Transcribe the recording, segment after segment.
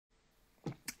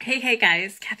Hey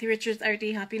guys, Kathy Richards,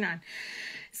 RD, hopping on.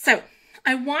 So,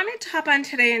 I wanted to hop on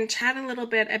today and chat a little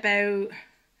bit about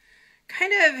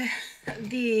kind of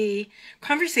the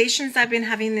conversations I've been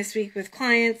having this week with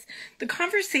clients, the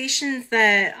conversations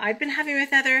that I've been having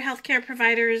with other healthcare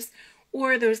providers,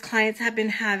 or those clients have been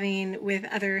having with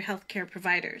other healthcare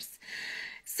providers.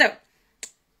 So,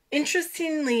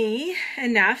 interestingly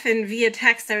enough, and via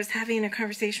text, I was having a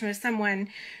conversation with someone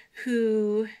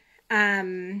who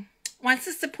wants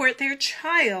to support their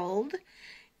child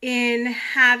in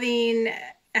having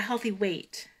a healthy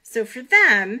weight. So for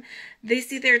them, they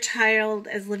see their child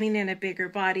as living in a bigger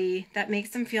body that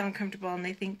makes them feel uncomfortable, and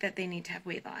they think that they need to have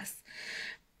weight loss.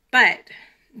 But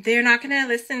they're not going to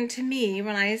listen to me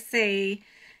when I say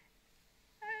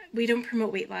we don't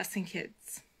promote weight loss in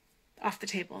kids. Off the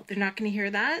table. They're not going to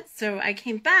hear that. So I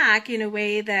came back in a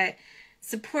way that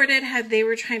supported how they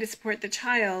were trying to support the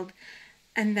child.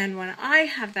 And then when I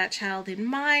have that child in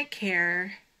my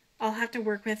care, I'll have to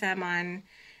work with them on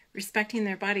respecting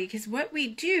their body. Because what we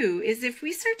do is if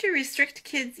we start to restrict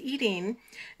kids eating,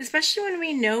 especially when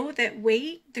we know that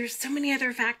weight, there's so many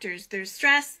other factors. There's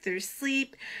stress, there's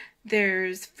sleep,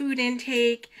 there's food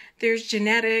intake, there's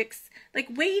genetics. Like,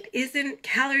 weight isn't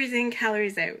calories in,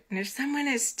 calories out. And if someone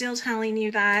is still telling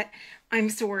you that, I'm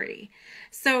sorry.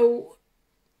 So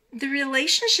the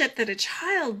relationship that a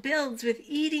child builds with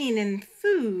eating and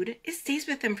food, it stays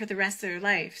with them for the rest of their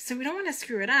life. So we don't want to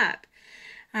screw it up.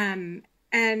 And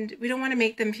we don't want to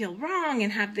make them feel wrong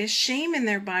and have this shame in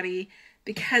their body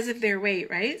because of their weight,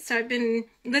 right? So I've been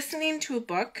listening to a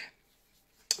book,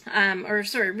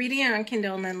 reading it on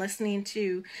Kindle and then listening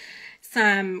to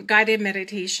some guided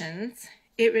meditations.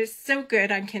 It was so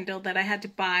good on Kindle that I had to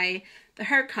buy the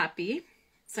hard copy.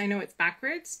 So I know it's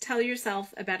backwards. Tell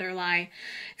yourself a better lie.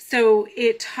 So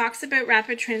it talks about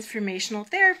rapid transformational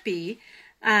therapy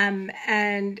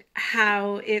and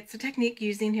how it's a technique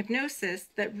using hypnosis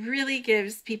that really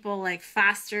gives people like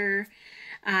faster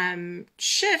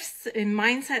shifts in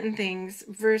mindset and things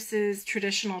versus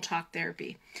traditional talk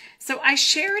therapy. So I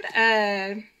shared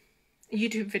a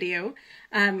YouTube video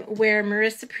where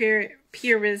Marissa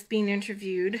Peer was being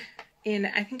interviewed in,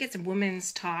 I think it's a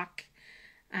Women's Talk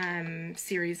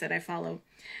series that I follow.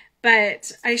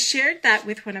 But I shared that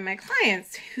with one of my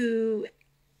clients who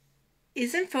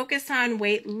isn't focused on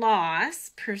weight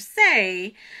loss per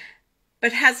se,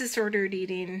 but has disordered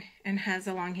eating and has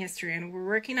a long history. And we're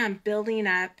working on building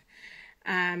up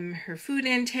her food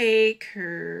intake,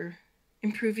 her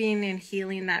improving and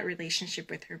healing that relationship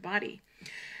with her body.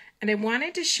 And I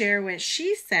wanted to share what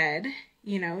she said.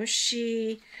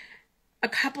 A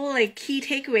couple like key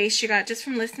takeaways she got just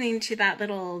from listening to that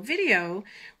little video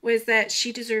was that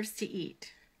she deserves to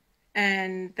eat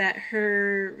and that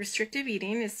her restrictive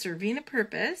eating is serving a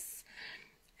purpose.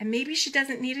 And maybe she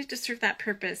doesn't need it to serve that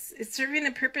purpose. It's serving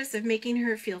the purpose of making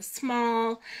her feel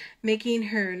small, making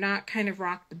her not kind of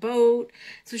rock the boat.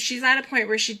 So she's at a point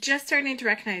where she's just starting to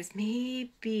recognize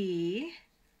maybe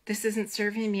this isn't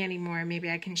serving me anymore.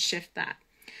 Maybe I can shift that.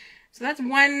 So that's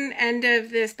one end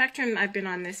of the spectrum I've been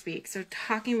on this week. So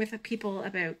talking with people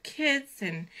about kids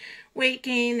and weight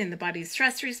gain and the body's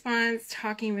stress response,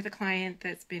 talking with a client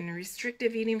that's been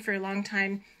restrictive eating for a long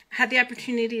time. I had the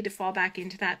opportunity to fall back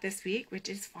into that this week, which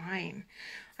is fine.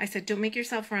 I said, don't make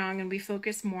yourself wrong, and we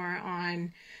focus more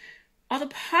on all the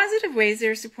positive ways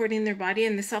they're supporting their body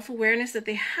and the self-awareness that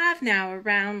they have now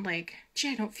around like, gee,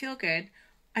 I don't feel good.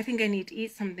 I think I need to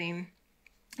eat something,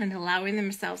 and allowing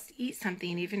themselves to eat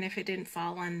something even if it didn't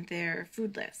fall on their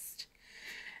food list.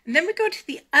 And then we go to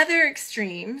the other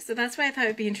extreme. So that's why I thought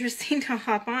it'd be interesting to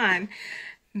hop on.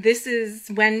 This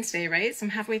is Wednesday, right? So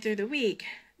I'm halfway through the week.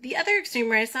 The other extreme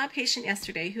where I saw a patient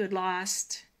yesterday who had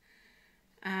lost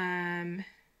 30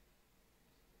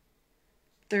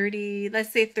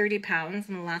 pounds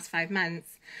in the last 5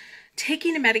 months,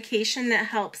 taking a medication that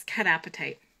helps cut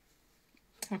appetite.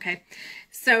 Okay,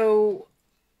 so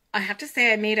I have to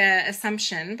say I made an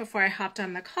assumption before I hopped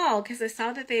on the call because I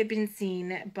saw that they had been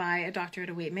seen by a doctor at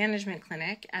a weight management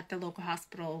clinic at the local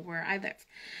hospital where I live.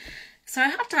 So I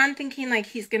hopped on thinking like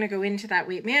he's going to go into that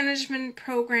weight management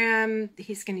program.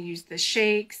 He's going to use the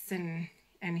shakes and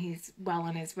he's well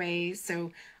on his way.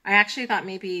 So I actually thought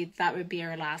maybe that would be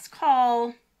our last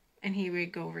call and he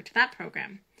would go over to that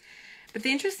program. But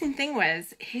the interesting thing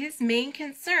was his main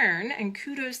concern, and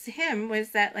kudos to him,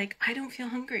 was that like, I don't feel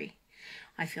hungry.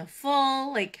 I feel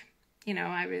full. Like,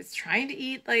 I was trying to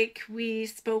eat like we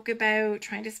spoke about,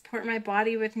 trying to support my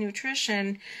body with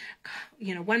nutrition.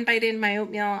 One bite in my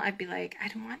oatmeal, I'd be like, I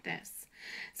don't want this.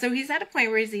 So he's at a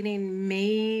point where he's eating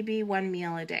maybe one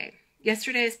meal a day.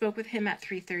 Yesterday I spoke with him at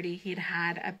 3:30. He'd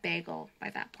had a bagel by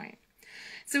that point.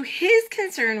 So his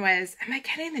concern was, am I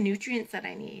getting the nutrients that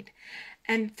I need?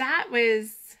 And that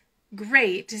was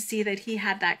great to see that he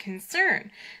had that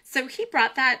concern. So he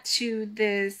brought that to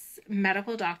this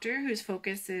medical doctor whose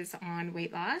focus is on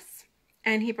weight loss.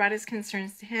 And he brought his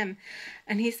concerns to him.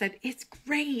 And he said, it's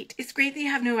great. It's great that you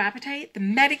have no appetite. The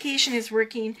medication is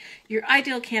working. You're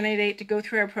ideal candidate to go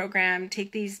through our program,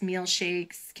 take these meal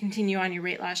shakes, continue on your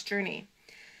weight loss journey.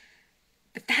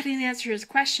 But that didn't answer his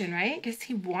question, right? Because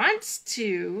he wants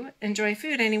to enjoy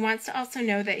food and he wants to also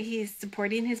know that he's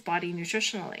supporting his body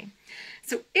nutritionally.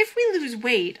 So if we lose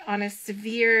weight on a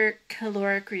severe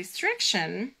caloric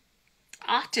restriction,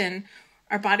 often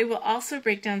our body will also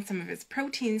break down some of its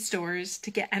protein stores to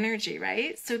get energy,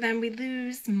 right? So then we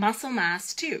lose muscle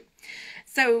mass too.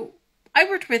 So I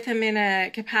worked with him in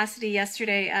a capacity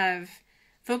yesterday of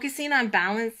focusing on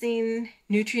balancing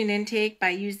nutrient intake by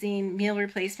using meal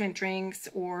replacement drinks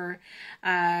or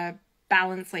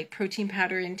balance like protein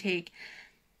powder intake,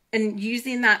 and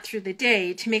using that through the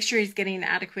day to make sure he's getting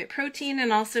adequate protein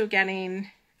and also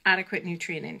getting adequate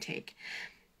nutrient intake.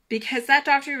 Because that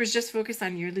doctor was just focused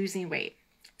on you're losing weight.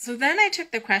 So then I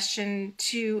took the question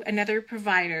to another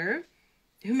provider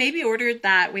who maybe ordered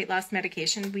that weight loss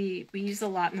medication. We use a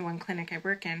lot in the one clinic I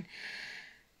work in.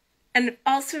 And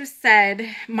also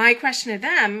said, my question to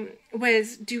them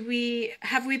was,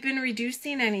 have we been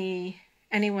reducing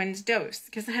anyone's dose?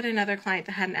 Because I had another client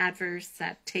that had an adverse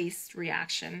taste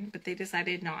reaction, but they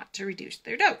decided not to reduce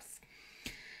their dose.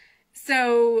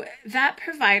 So that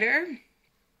provider,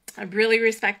 I really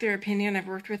respect their opinion. I've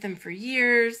worked with them for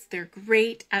years. They're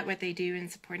great at what they do in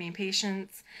supporting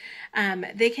patients.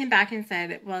 They came back and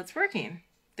said, well, it's working.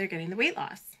 They're getting the weight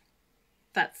loss.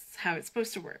 That's how it's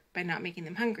supposed to work, by not making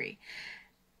them hungry.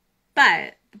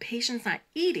 But the patient's not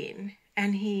eating,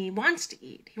 and he wants to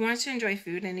eat. He wants to enjoy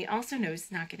food, and he also knows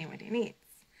he's not getting what he needs.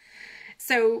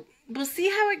 So we'll see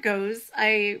how it goes.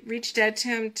 I reached out to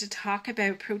him to talk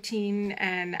about protein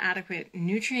and adequate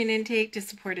nutrient intake to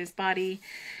support his body.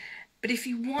 But if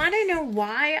you want to know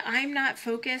why I'm not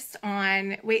focused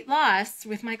on weight loss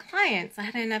with my clients, I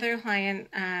had another client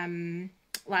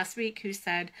last week who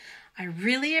said, I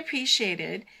really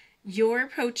appreciated your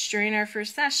approach during our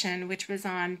first session, which was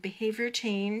on behavior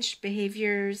change,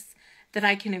 behaviors that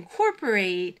I can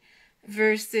incorporate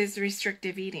versus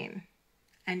restrictive eating.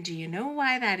 And do you know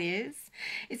why that is?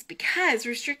 It's because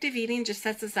restrictive eating just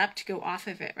sets us up to go off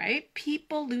of it, right?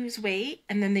 People lose weight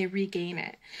and then they regain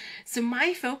it. So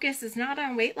my focus is not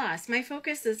on weight loss. My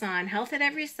focus is on health at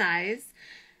every size,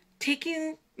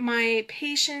 taking my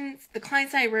patients, the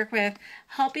clients I work with,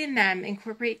 helping them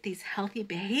incorporate these healthy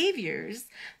behaviors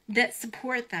that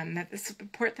support them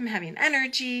having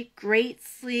energy, great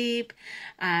sleep,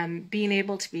 being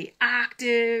able to be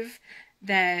active,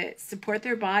 that support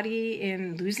their body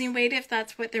in losing weight if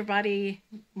that's what their body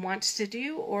wants to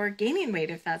do, or gaining weight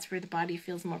if that's where the body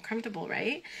feels more comfortable,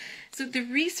 right? So the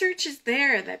research is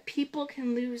there that people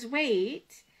can lose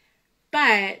weight,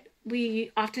 but we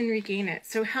often regain it.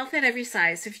 So health at every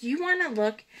size. If you want to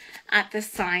look at the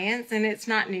science, and it's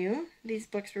not new, these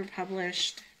books were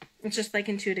published, it's just like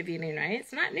intuitive eating, right?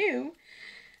 It's not new.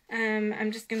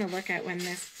 I'm just going to look at when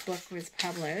this book was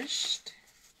published.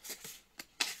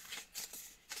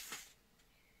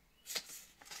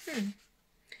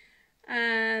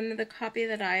 The copy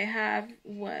that I have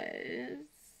was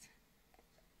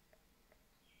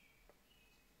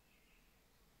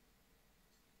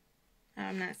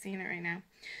I'm not seeing it right now.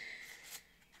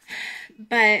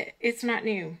 But it's not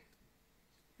new.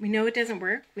 We know it doesn't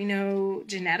work. We know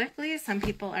genetically some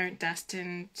people aren't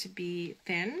destined to be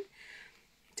thin.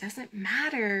 It doesn't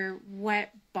matter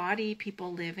what body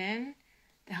people live in.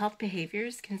 The health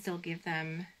behaviors can still give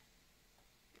them,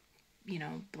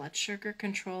 blood sugar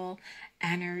control,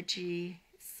 energy,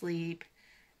 sleep,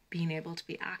 being able to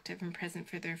be active and present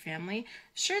for their family.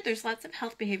 Sure, there's lots of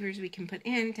health behaviors we can put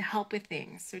in to help with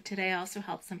things. So today I also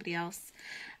helped somebody else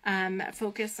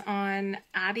focus on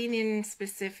adding in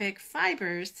specific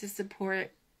fibers to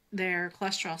support their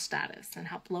cholesterol status and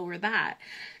help lower that.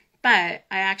 But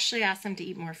I actually asked them to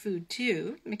eat more food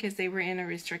too, because they were in a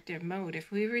restrictive mode. If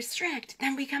we restrict,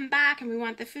 then we come back and we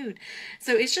want the food.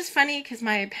 So it's just funny because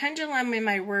my pendulum in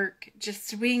my work just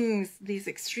swings these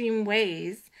extreme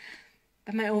ways.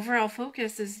 But my overall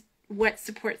focus is what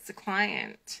supports the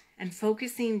client. And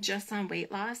focusing just on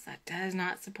weight loss, that does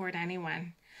not support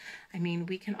anyone. I mean,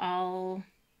 we can all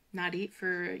not eat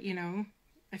for,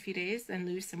 a few days and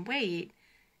lose some weight.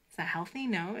 Is that healthy?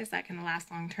 No. Is that going to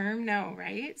last long term? No,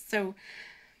 right? So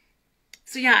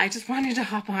yeah, I just wanted to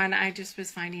hop on. I just was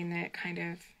finding it kind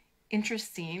of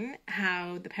interesting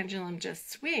how the pendulum just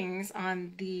swings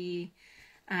on the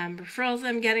referrals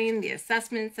I'm getting, the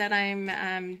assessments that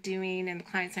I'm doing, and the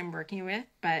clients I'm working with.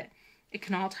 But it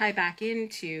can all tie back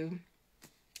into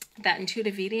that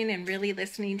intuitive eating and really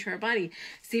listening to our body.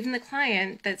 So even the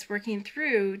client that's working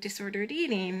through disordered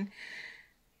eating,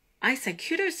 I said,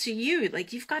 kudos to you.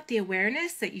 Like, you've got the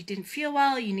awareness that you didn't feel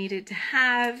well. You needed to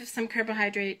have some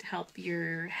carbohydrate to help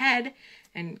your head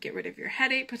and get rid of your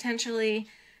headache potentially.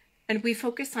 And we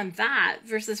focused on that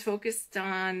versus focused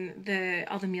on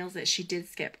all the meals that she did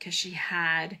skip because she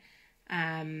had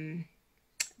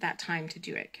that time to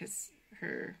do it because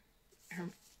her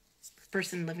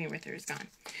person living with her is gone.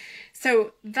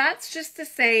 So that's just to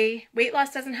say weight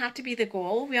loss doesn't have to be the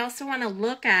goal. We also want to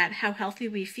look at how healthy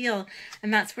we feel.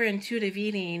 And that's where intuitive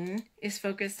eating is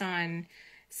focused on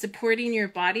supporting your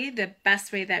body the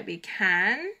best way that we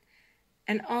can.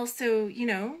 And also, you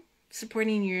know,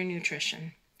 supporting your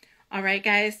nutrition. All right,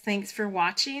 guys, thanks for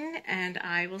watching, and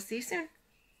I will see you soon.